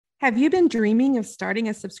Have you been dreaming of starting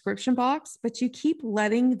a subscription box, but you keep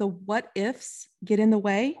letting the what ifs get in the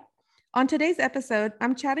way? On today's episode,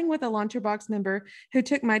 I'm chatting with a LauncherBox member who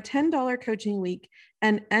took my $10 coaching week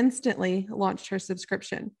and instantly launched her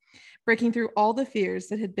subscription, breaking through all the fears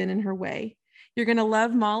that had been in her way. You're going to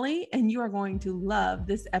love Molly, and you are going to love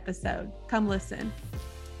this episode. Come listen.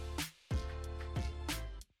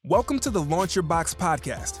 Welcome to the Launch Your Box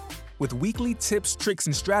podcast, with weekly tips, tricks,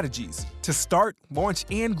 and strategies to start, launch,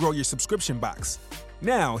 and grow your subscription box.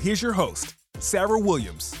 Now, here's your host, Sarah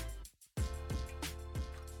Williams.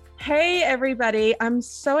 Hey, everybody. I'm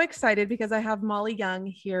so excited because I have Molly Young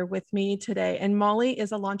here with me today. And Molly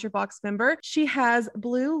is a LauncherBox member. She has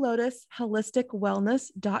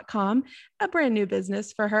BlueLotusHolisticWellness.com, a brand new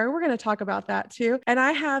business for her. We're going to talk about that too. And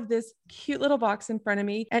I have this cute little box in front of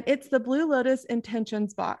me, and it's the Blue Lotus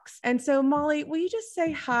Intentions box. And so, Molly, will you just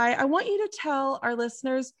say hi? I want you to tell our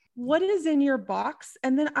listeners what is in your box,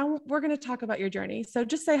 and then we're going to talk about your journey. So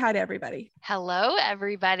just say hi to everybody. Hello,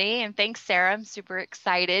 everybody. And thanks, Sarah. I'm super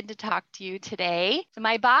excited to talk to you today. So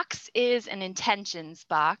my box is an intentions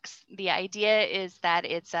box. The idea is that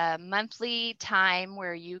it's a monthly time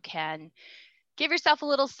where you can give yourself a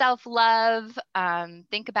little self-love,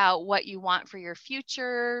 think about what you want for your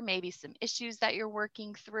future, maybe some issues that you're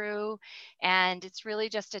working through. And it's really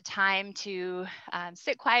just a time to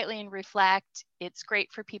sit quietly and reflect. It's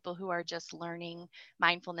great for people who are just learning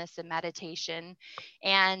mindfulness and meditation.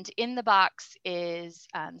 And in the box is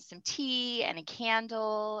some tea and a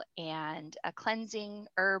candle and a cleansing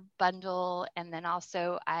herb bundle. And then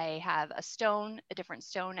also I have a different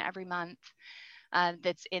stone every month.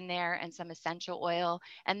 That's in there, and some essential oil.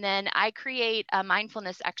 And then I create a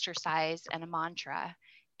mindfulness exercise and a mantra.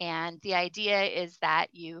 And the idea is that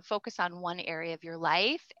you focus on one area of your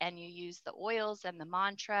life and you use the oils and the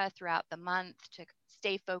mantra throughout the month to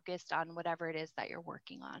stay focused on whatever it is that you're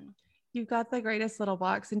working on. You've got the greatest little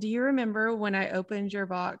box. And do you remember when I opened your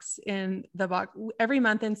box? In the box every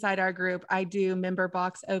month inside our group, I do member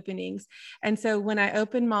box openings. And so when I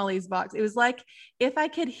opened Molly's box, it was like, if I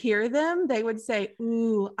could hear them, they would say,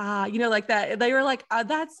 ooh, like that. They were like,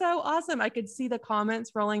 that's so awesome. I could see the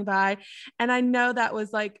comments rolling by. And I know that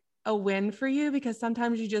was like a win for you, because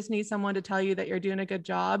sometimes you just need someone to tell you that you're doing a good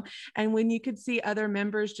job. And when you could see other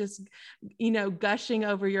members just, gushing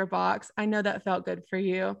over your box, I know that felt good for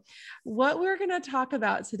you. What we're going to talk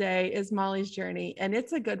about today is Molly's journey, and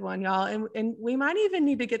it's a good one, y'all. And we might even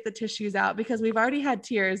need to get the tissues out because we've already had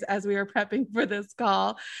tears as we were prepping for this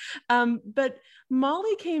call. But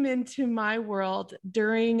Molly came into my world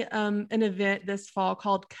during an event this fall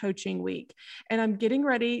called Coaching Week. And I'm getting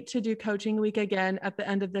ready to do Coaching Week again at the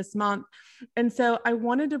end of this month. And so I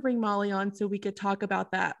wanted to bring Molly on so we could talk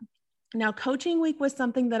about that. Now, Coaching Week was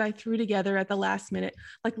something that I threw together at the last minute,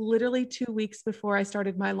 like literally 2 weeks before I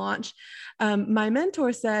started my launch. My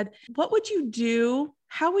mentor said, what would you do?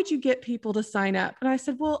 How would you get people to sign up? And I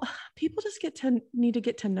said, well, people just need to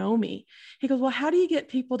get to know me. He goes, well, how do you get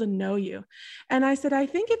people to know you? And I said, I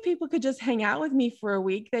think if people could just hang out with me for a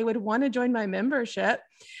week, they would want to join my membership.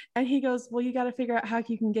 And he goes, well, you got to figure out how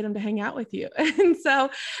you can get them to hang out with you. And so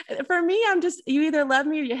for me, you either love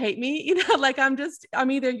me or you hate me,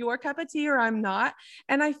 I'm either your cup of tea or I'm not.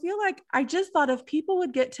 And I feel like I just thought if people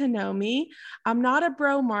would get to know me, I'm not a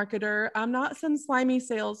bro marketer. I'm not some slimy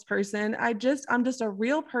salesperson. I'm just a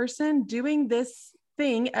real person doing this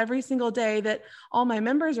thing every single day that all my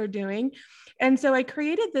members are doing. And so I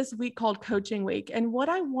created this week called Coaching Week. And what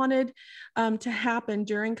I wanted to happen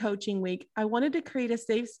during Coaching Week, I wanted to create a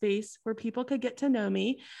safe space where people could get to know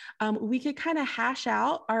me. We could kind of hash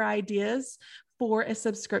out our ideas for a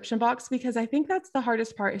subscription box, because I think that's the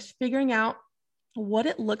hardest part, is figuring out what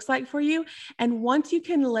it looks like for you. And once you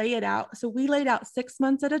can lay it out, so we laid out 6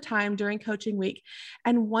 months at a time during Coaching Week.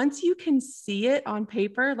 And once you can see it on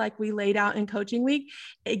paper, like we laid out in Coaching Week,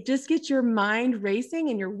 it just gets your mind racing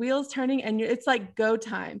and your wheels turning, and it's like go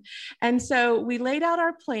time. And so we laid out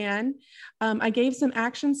our plan. I gave some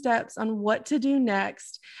action steps on what to do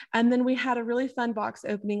next. And then we had a really fun box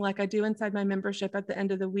opening like I do inside my membership at the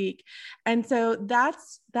end of the week. And so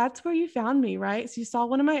that's where you found me, right? So you saw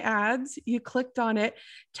one of my ads, you clicked on it.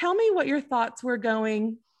 Tell me what your thoughts were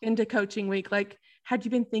going into Coaching Week. Like, had you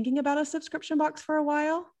been thinking about a subscription box for a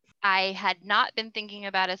while? I had not been thinking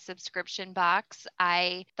about a subscription box.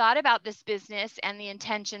 I thought about this business and the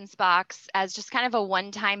intentions box as just kind of a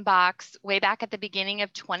one-time box way back at the beginning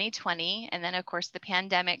of 2020. And then, of course, the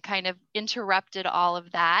pandemic kind of interrupted all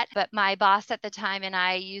of that. But my boss at the time and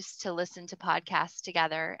I used to listen to podcasts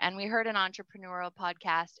together. And we heard an entrepreneurial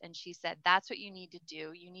podcast, and she said, that's what you need to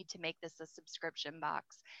do. You need to make this a subscription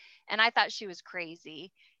box. And I thought she was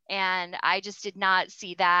crazy. And I just did not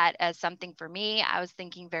see that as something for me. I was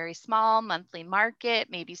thinking very small, monthly market,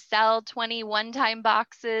 maybe sell 20 one-time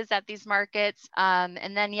boxes at these markets.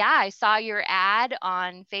 And then, yeah, I saw your ad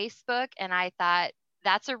on Facebook and I thought,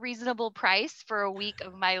 that's a reasonable price for a week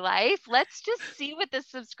of my life. Let's just see what this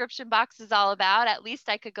subscription box is all about. At least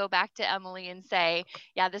I could go back to Emily and say,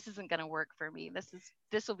 yeah, this isn't going to work for me.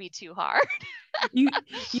 This will be too hard. you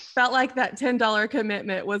felt like that $10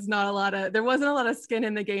 commitment was not a lot of, there wasn't a lot of skin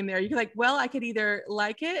in the game there. You're like, well, I could either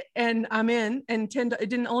like it and I'm in, and it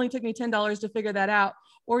didn't only took me $10 to figure that out,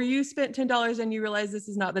 or you spent $10 and you realize this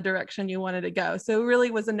is not the direction you wanted to go. So it really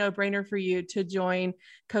was a no-brainer for you to join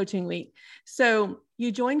Coaching Week. So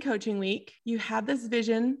you joined Coaching Week, you had this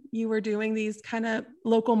vision, you were doing these kind of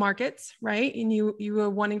local markets, right? And you were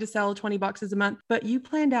wanting to sell 20 boxes a month, but you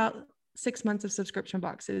planned out 6 months of subscription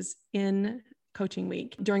boxes in Coaching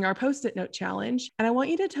Week during our Post-it note challenge. And I want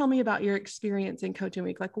you to tell me about your experience in Coaching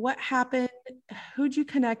Week. Like what happened, who'd you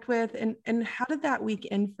connect with, and how did that week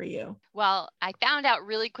end for you? Well, I found out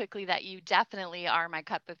really quickly that you definitely are my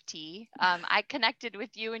cup of tea. I connected with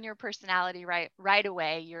you and your personality right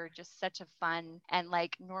away. You're just such a fun and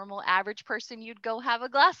like normal average person you'd go have a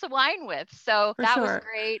glass of wine with. So For that sure. was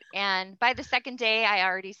great. And by the second day, I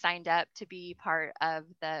already signed up to be part of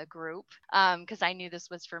the group because I knew this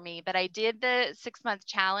was for me. But I did the 6-month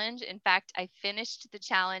challenge. In fact, I finished the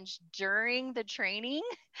challenge during the training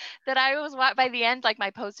that I was by the end, like my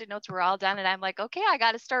Post-it notes were all done and I'm like, okay, I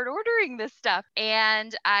got to start ordering this stuff.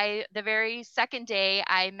 And the very second day,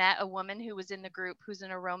 I met a woman who was in the group who's an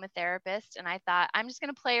aromatherapist. And I thought, I'm just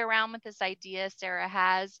going to play around with this idea Sarah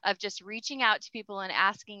has of just reaching out to people and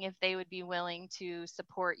asking if they would be willing to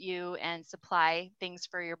support you and supply things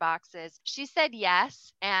for your boxes. She said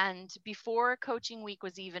yes. And before Coaching Week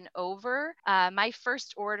was even over, my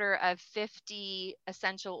first order of 50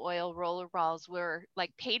 essential oil roller balls were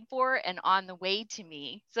like paid for and on the way to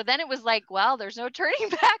me. So then it was like, well, there's no turning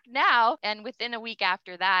back now. And within a week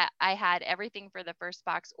after that, I had everything for the first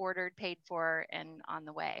box ordered, paid for, and on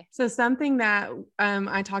the way. So something that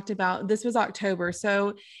I talked about, this was October.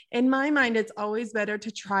 So in my mind, it's always better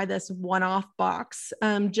to try this one-off box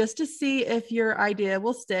just to see if your idea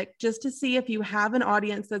will stick, just to see if you have an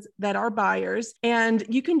audience that are buyers. And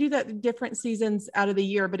you can do that different seasons out of the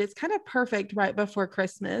year, but it's kind of perfect right before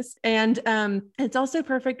Christmas. And it's also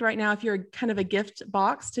perfect right now if you're kind of a gift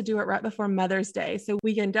box to do it right before Mother's Day. So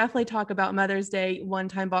we can definitely talk about Mother's Day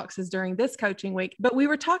one-time boxes during this Coaching Week, but we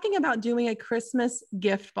were talking about doing a Christmas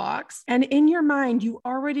gift box. And in your mind, you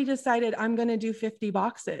already decided I'm going to do 50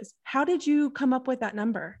 boxes. How did you come up with that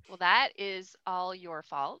number? Well, that is all your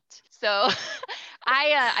fault. So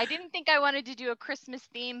I didn't think I wanted to do a Christmas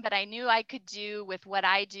theme, but I knew I could do with what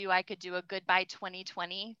I do. I could do a Goodbye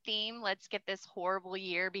 2020 theme. Let's get this horrible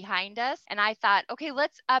year behind us. And I thought, okay,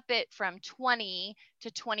 let's up it from 20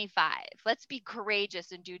 to 25. Let's be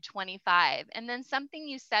courageous and do 25. And then something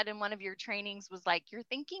you said in one of your trainings was like, you're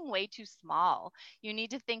thinking way too small. You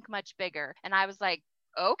need to think much bigger. And I was like,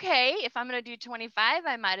 okay, if I'm going to do 25,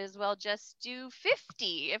 I might as well just do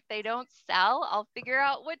 50. If they don't sell, I'll figure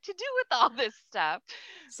out what to do with all this stuff.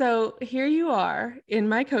 So here you are in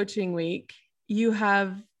my Coaching Week. You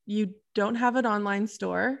don't have an online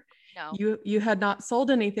store. No. You had not sold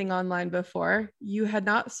anything online before. You had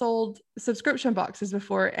not sold subscription boxes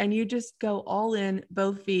before, and you just go all in,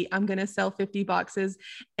 both feet. I'm going to sell 50 boxes,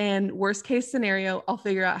 and worst case scenario, I'll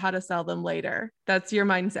figure out how to sell them later. That's your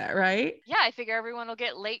mindset, right? Yeah, I figure everyone will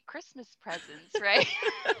get late Christmas presents, right?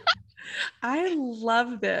 I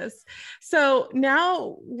love this. So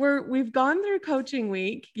now we've gone through Coaching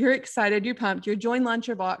Week. You're excited, you're pumped, you're joined Launch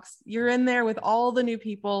Your Box. You're in there with all the new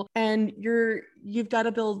people, and you've got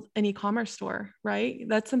to build an e-commerce store, right?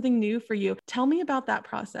 That's something new for you. Tell me about that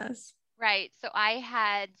process. Right. So I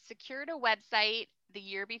had secured a website the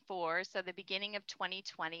year before, so the beginning of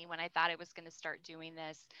 2020, when I thought I was going to start doing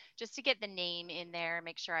this, just to get the name in there,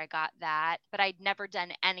 make sure I got that. But I'd never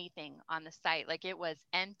done anything on the site. Like it was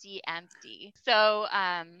empty. So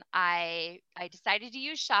I decided to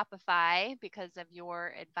use Shopify because of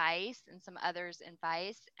your advice and some others'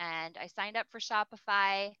 advice. And I signed up for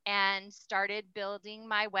Shopify and started building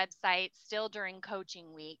my website still during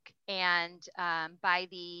Coaching Week. And by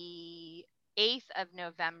the 8th of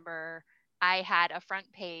November, I had a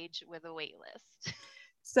front page with a wait list.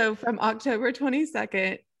 So from October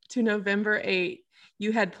 22nd to November 8th,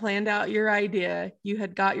 you had planned out your idea, you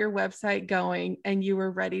had got your website going, and you were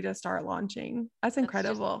ready to start launching. That's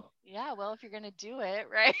incredible. Yeah, well, if you're going to do it,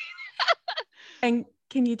 right? And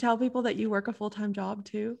can you tell people that you work a full-time job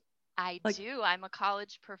too? I Like, do. I'm a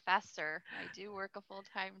college professor. I do work a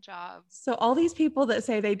full-time job. so all these people that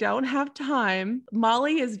say they don't have time,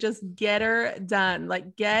 Molly is just get her done.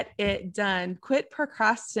 Like, get it done. Quit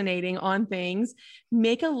procrastinating on things.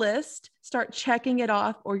 Make a list, start checking it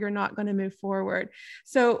off, or you're not going to move forward.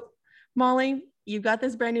 So, Molly, you've got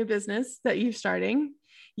this brand new business that you're starting.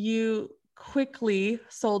 You quickly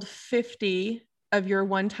sold 50 of your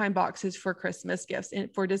one-time boxes for Christmas gifts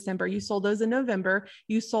for December. You sold those in November.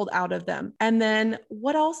 You sold out of them. And then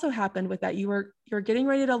what also happened with that? You're getting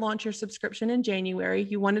ready to launch your subscription in January.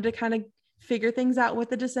 You wanted to kind of figure things out with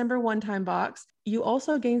the December one-time box. You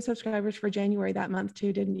also gained subscribers for January that month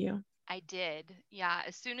too, didn't you? I did. Yeah.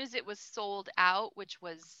 As soon as it was sold out, which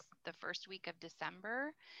was the first week of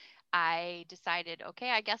December, I decided,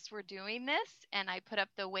 okay, I guess we're doing this. And I put up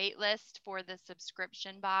the wait list for the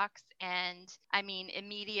subscription box. And I mean,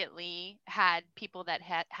 immediately had people that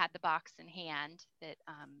had the box in hand that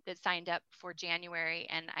signed up for January.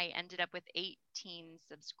 And I ended up with 18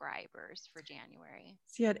 subscribers for January.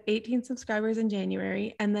 So you had 18 subscribers in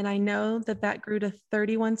January. And then I know that grew to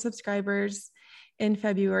 31 subscribers in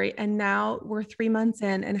February. And now we're 3 months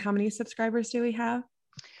in. And how many subscribers do we have?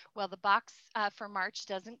 Well, the box for March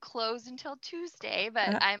doesn't close until Tuesday,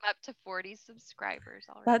 but I'm up to 40 subscribers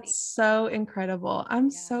already. That's so incredible.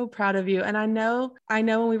 I'm so proud of you. And I know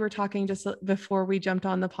when we were talking just before we jumped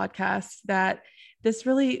on the podcast that this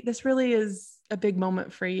really is a big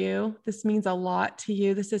moment for you. This means a lot to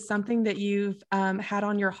you. This is something that you've had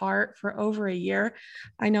on your heart for over a year.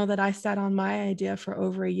 I know that I sat on my idea for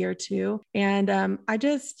over a year too. And I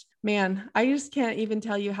just can't even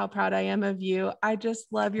tell you how proud I am of you. I just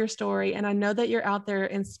love your story. And I know that you're out there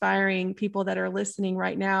inspiring people that are listening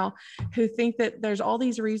right now who think that there's all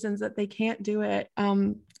these reasons that they can't do it.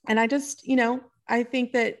 And I just, I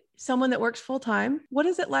think that someone that works full-time, what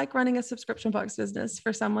is it like running a subscription box business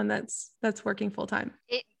for someone that's working full-time?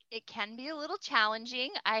 It can be a little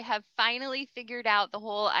challenging. I have finally figured out the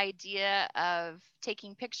whole idea of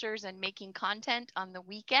taking pictures and making content on the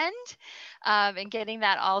weekend, and getting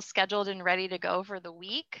that all scheduled and ready to go for the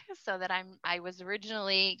week, so that I was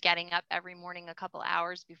originally getting up every morning a couple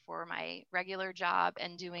hours before my regular job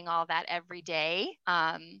and doing all that every day.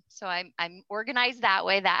 So I'm organized that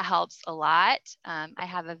way. That helps a lot. I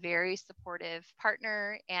have a very supportive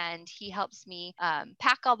partner, and he helps me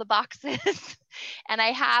pack all the boxes. And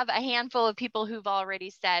I have a handful of people who've already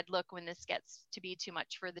said, look, when this gets to be too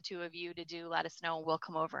much for the two of you to do, let us know. We'll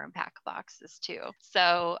come over and pack boxes too.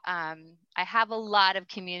 So I have a lot of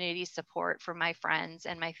community support from my friends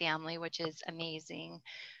and my family, which is amazing.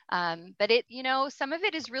 But some of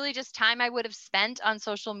it is really just time I would have spent on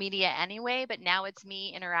social media anyway, but now it's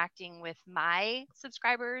me interacting with my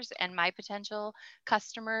subscribers and my potential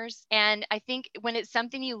customers. And I think when it's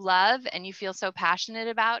something you love and you feel so passionate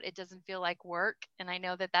about, it doesn't feel like work. And I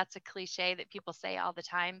know that that's a cliche that people say all the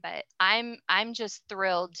time, but I'm just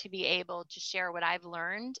thrilled to be able to share what I've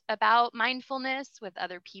learned about mindfulness with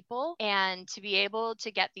other people, and to be able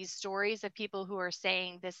to get these stories of people who are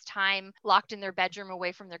saying this time locked in their bedroom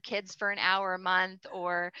away from their kids for an hour a month,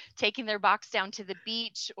 or taking their box down to the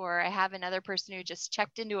beach. Or I have another person who just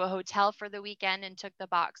checked into a hotel for the weekend and took the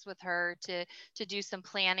box with her to do some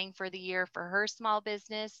planning for the year for her small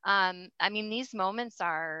business. I mean, these moments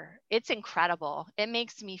it's incredible. It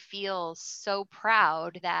makes me feel so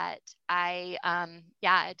proud that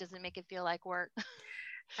it doesn't make it feel like work.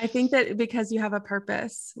 I think that because you have a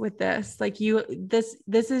purpose with this, like this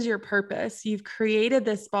is your purpose. You've created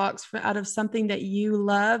this box out of something that you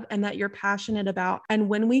love and that you're passionate about. And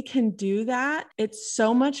when we can do that, it's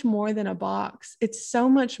so much more than a box. It's so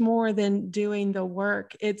much more than doing the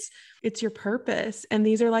work. It's your purpose. And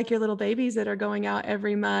these are like your little babies that are going out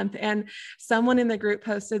every month. And someone in the group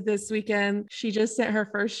posted this weekend, she just sent her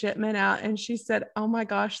first shipment out, and she said, oh my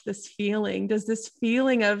gosh, this feeling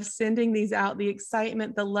of sending these out, the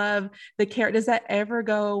excitement, the love, the care, does that ever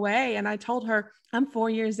go away? And I told her, I'm 4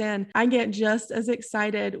 years in. I get just as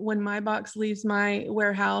excited when my box leaves my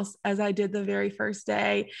warehouse as I did the very first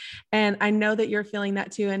day. And I know that you're feeling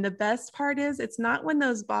that too. And the best part is, it's not when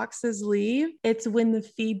those boxes leave, it's when the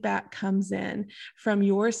feedback comes in from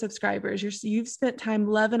your subscribers. You've spent time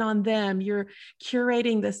loving on them. You're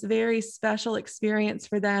curating this very special experience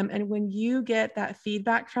for them. And when you get that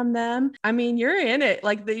feedback from them, I mean, you're in it,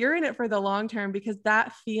 you're in it for the long term, because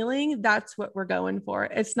that feeling, that's what we're going for.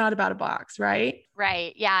 It's not about a box, right?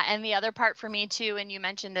 Right. Yeah. And the other part for me too, and you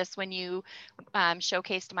mentioned this when you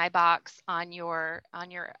showcased my box on your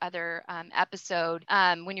other episode,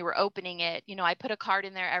 when you were opening it, I put a card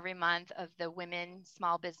in there every month of the women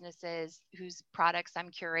small businesses whose products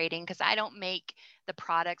I'm curating, because I don't make the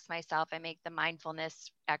products myself. I make the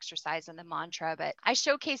mindfulness exercise and the mantra, but I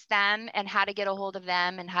showcase them and how to get a hold of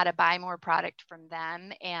them and how to buy more product from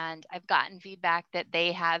them. And I've gotten feedback that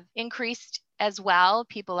they have increased as well.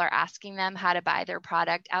 People are asking them how to buy their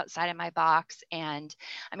product outside of my box. And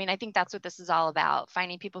I mean, I think that's what this is all about,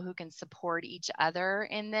 finding people who can support each other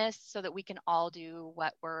in this so that we can all do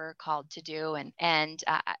what we're called to do. And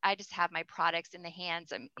I just have my products in the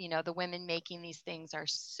hands. The women making these things are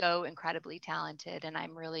so incredibly talented. And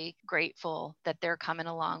I'm really grateful that they're coming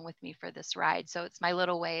along with me for this ride. So it's my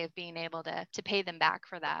little way of being able to pay them back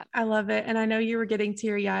for that. I love it. And I know you were getting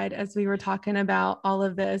teary-eyed as we were talking about all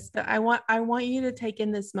of this, but I want you to take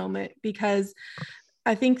in this moment, because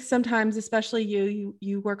I think sometimes, especially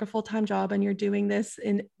you work a full-time job and you're doing this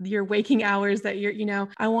in your waking hours that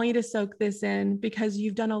I want you to soak this in, because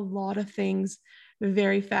you've done a lot of things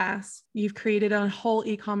very fast. You've created a whole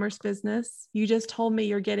e-commerce business. You just told me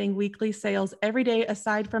you're getting weekly sales every day.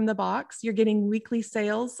 Aside from the box, you're getting weekly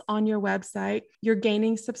sales on your website. You're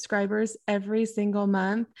gaining subscribers every single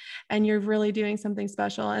month, and you're really doing something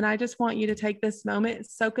special. And I just want you to take this moment,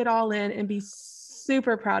 soak it all in, and be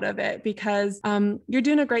super proud of it, because you're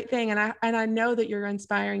doing a great thing. And I know that you're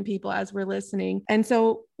inspiring people as we're listening. And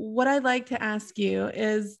so what I'd like to ask you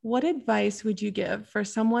is, what advice would you give for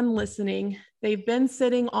someone listening? They've been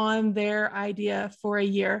sitting on their idea for a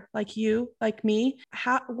year, like you, like me.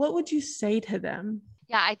 What would you say to them?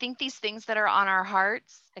 Yeah, I think these things that are on our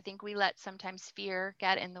hearts, I think we let sometimes fear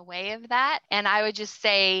get in the way of that. And I would just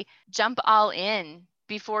say, jump all in.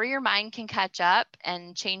 Before your mind can catch up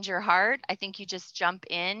and change your heart, I think you just jump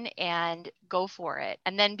in and go for it.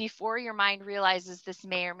 And then before your mind realizes this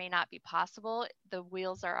may or may not be possible, the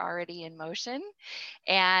wheels are already in motion.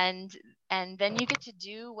 And then you get to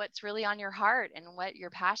do what's really on your heart and what you're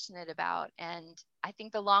passionate about. And I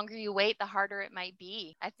think the longer you wait, the harder it might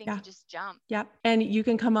be. I think you just jump. Yeah. And you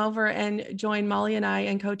can come over and join Molly and I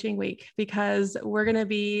in Coaching Week, because we're going to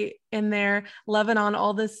be in there loving on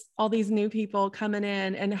all these new people coming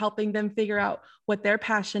in and helping them figure out what their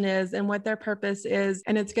passion is and what their purpose is.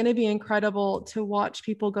 And it's going to be incredible to watch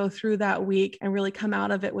people go through that week and really come out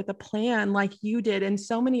of it with a plan like you did. And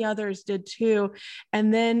so many others did too.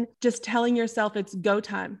 And then just telling yourself, it's go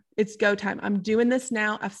time. It's go time. I'm doing this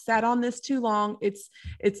now. I've sat on this too long. It's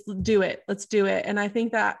do it. Let's do it. And I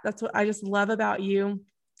think that's what I just love about you.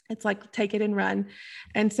 It's like, take it and run.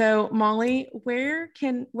 And so, Molly, where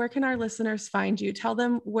can our listeners find you? Tell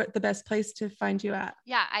them what the best place to find you at.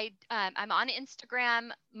 Yeah, I'm on Instagram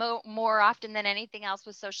more often than anything else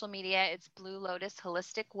with social media. It's Blue Lotus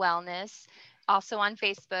Holistic Wellness. Also on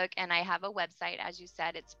Facebook, and I have a website, as you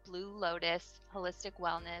said, it's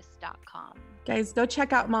bluelotusholisticwellness.com. Guys, go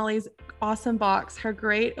check out Molly's awesome box, her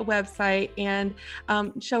great website, and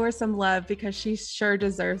show her some love, because she sure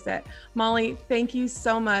deserves it. Molly, thank you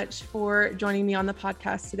so much for joining me on the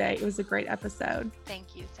podcast today. It was a great episode.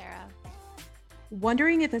 Thank you, Sarah.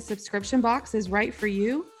 Wondering if a subscription box is right for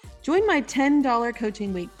you? Join my $10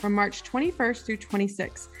 coaching week from March 21st through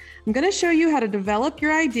 26th. I'm going to show you how to develop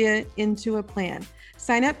your idea into a plan.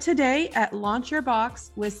 Sign up today at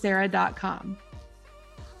launchyourboxwithsarah.com.